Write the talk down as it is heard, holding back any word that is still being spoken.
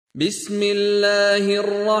بسم الله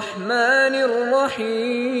الرحمن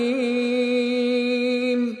الرحيم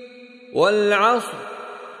والعصر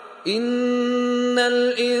إن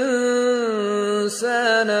الإنسان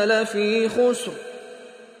لفي خسر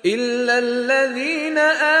إلا الذين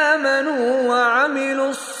آمنوا وعملوا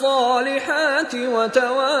الصالحات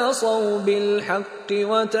وتواصوا بالحق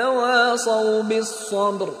وتواصوا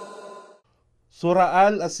بالصبر.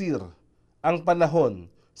 Surah Al-Asir, ang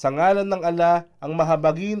panahon. Sa ngalan ng Allah, ang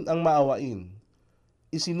mahabagin ang maawain.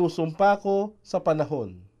 Isinusumpa ko sa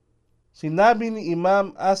panahon. Sinabi ni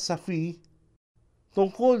Imam As-Safi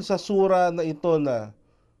tungkol sa sura na ito na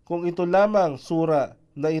kung ito lamang sura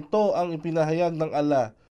na ito ang ipinahayag ng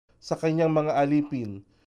Allah sa kanyang mga alipin,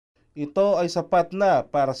 ito ay sapat na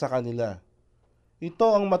para sa kanila.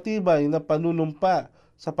 Ito ang matibay na panunumpa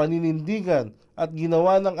sa paninindigan at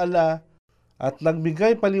ginawa ng Allah at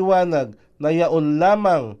nagbigay paliwanag na yaon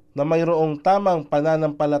lamang na mayroong tamang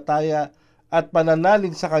pananampalataya at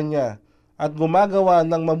pananalig sa Kanya at gumagawa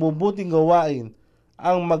ng mabubuting gawain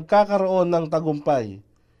ang magkakaroon ng tagumpay.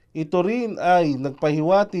 Ito rin ay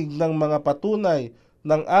nagpahiwatig ng mga patunay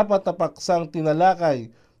ng 4 na paksang tinalakay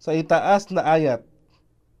sa itaas na ayat.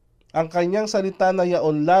 Ang kanyang salita na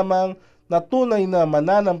yaon lamang na tunay na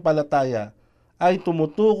mananampalataya ay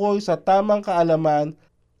tumutukoy sa tamang kaalaman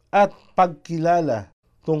at pagkilala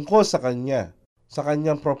tungkol sa Kanya, sa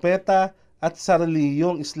Kanyang propeta at sa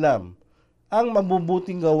relihiyong Islam. Ang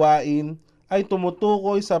mabubuting gawain ay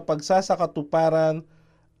tumutukoy sa pagsasakatuparan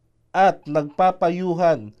at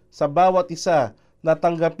nagpapayuhan sa bawat isa na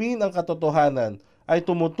tanggapin ang katotohanan ay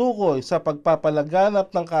tumutukoy sa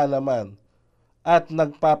pagpapalaganap ng kaalaman at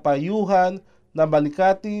nagpapayuhan na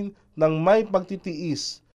balikatin ng may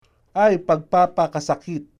pagtitiis ay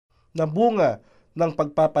pagpapakasakit na bunga ng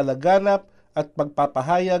pagpapalaganap at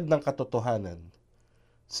pagpapahayag ng katotohanan.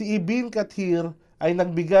 Si Ibn Kathir ay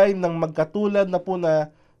nagbigay ng magkatulad na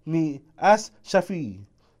puna ni As-Shafi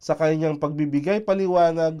sa kanyang pagbibigay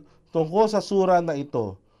paliwanag tungkol sa sura na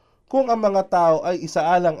ito. Kung ang mga tao ay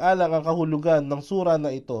isaalang-alang ang kahulugan ng sura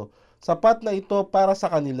na ito, sapat na ito para sa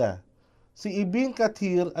kanila. Si Ibn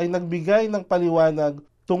Kathir ay nagbigay ng paliwanag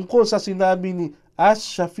tungkol sa sinabi ni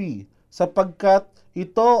As-Shafi sapagkat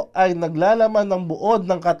ito ay naglalaman ng buod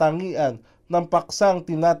ng katangian ng paksang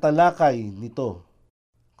tinatalakay nito.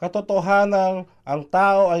 Katotohanang ang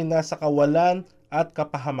tao ay nasa kawalan at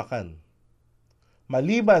kapahamakan.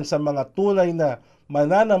 Maliban sa mga tunay na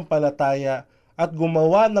mananampalataya at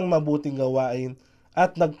gumawa ng mabuting gawain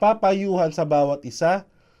at nagpapayuhan sa bawat isa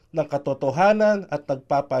ng katotohanan at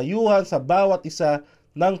nagpapayuhan sa bawat isa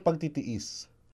ng pagtitiis.